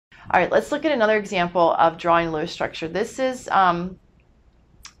All right, let's look at another example of drawing a Lewis structure. This is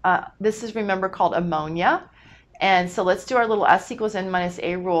remember called ammonia. And so let's do our little S equals N minus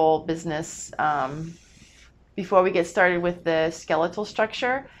A rule business before we get started with the skeletal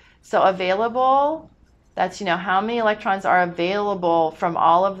structure. So available, that's, how many electrons are available from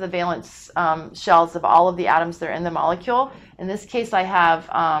all of the valence shells of all of the atoms that are in the molecule. In this case, I have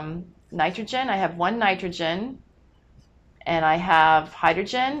nitrogen. I have one nitrogen, and I have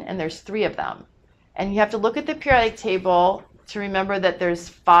hydrogen, and there's 3 of them. And you have to look at the periodic table to remember that there's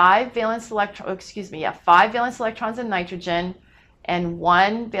 5 valence electrons in nitrogen and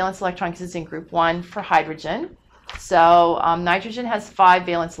 1 valence electron because it's in group 1 for hydrogen. So nitrogen has 5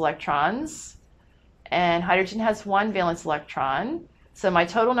 valence electrons and hydrogen has 1 valence electron. So my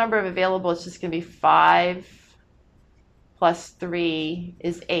total number of available is just going to be 5 plus 3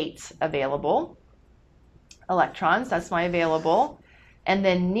 is 8 available electrons. That's my available. And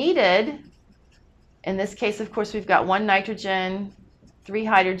then needed, in this case, of course, we've got 1 nitrogen, 3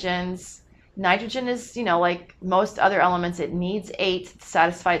 hydrogens. Nitrogen is, like most other elements, it needs 8 to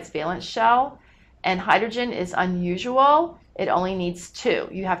satisfy its valence shell. And hydrogen is unusual. It only needs 2.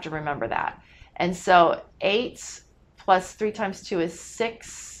 You have to remember that. And so 8 plus 3 times 2 is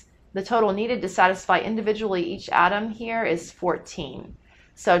 6. The total needed to satisfy individually each atom here is 14.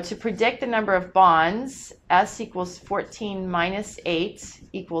 So to predict the number of bonds, S equals 14 minus 8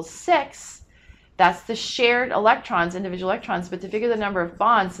 equals 6. That's the shared electrons, individual electrons. But to figure the number of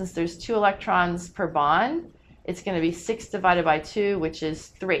bonds, since there's 2 electrons per bond, it's going to be 6 divided by 2, which is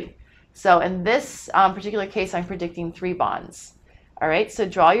 3. So in this particular case, I'm predicting 3 bonds. All right, so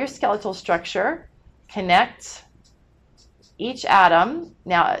draw your skeletal structure, connect each atom.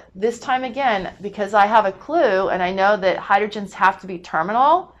 Now, this time again, because I have a clue and I know that hydrogens have to be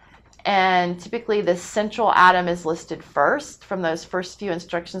terminal, and typically the central atom is listed first from those first few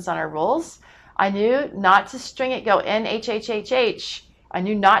instructions on our rules, I knew not to string it go N, H, H, H, H. I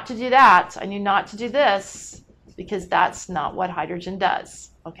knew not to do that. I knew not to do this because that's not what hydrogen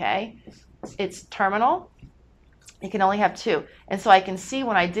does, okay? It's terminal. It can only have 2. And so I can see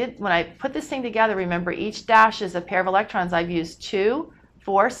when I put this thing together, remember each dash is a pair of electrons. I've used 2,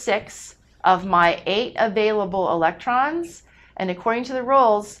 4, 6 of my 8 available electrons. And according to the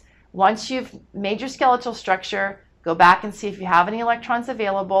rules, once you've made your skeletal structure, go back and see if you have any electrons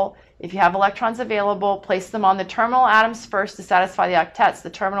available. If you have electrons available, place them on the terminal atoms first to satisfy the octets.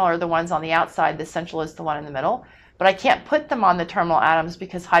 The terminal are the ones on the outside. The central is the one in the middle. But I can't put them on the terminal atoms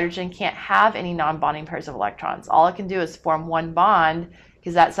because hydrogen can't have any non-bonding pairs of electrons. All it can do is form 1 bond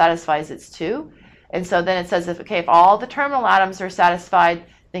because that satisfies its 2. And so then it says, if all the terminal atoms are satisfied,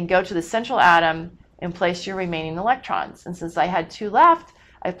 then go to the central atom and place your remaining electrons. And since I had 2 left,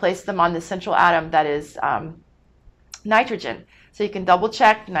 I placed them on the central atom that is nitrogen. So you can double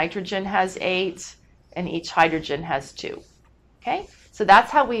check, nitrogen has 8 and each hydrogen has 2. Okay, so that's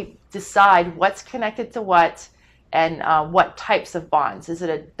how we decide what's connected to what and what types of bonds. Is it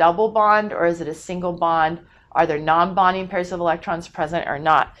a double bond or is it a single bond? Are there non-bonding pairs of electrons present or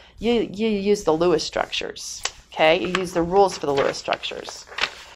not? You use the Lewis structures, okay? You use the rules for the Lewis structures.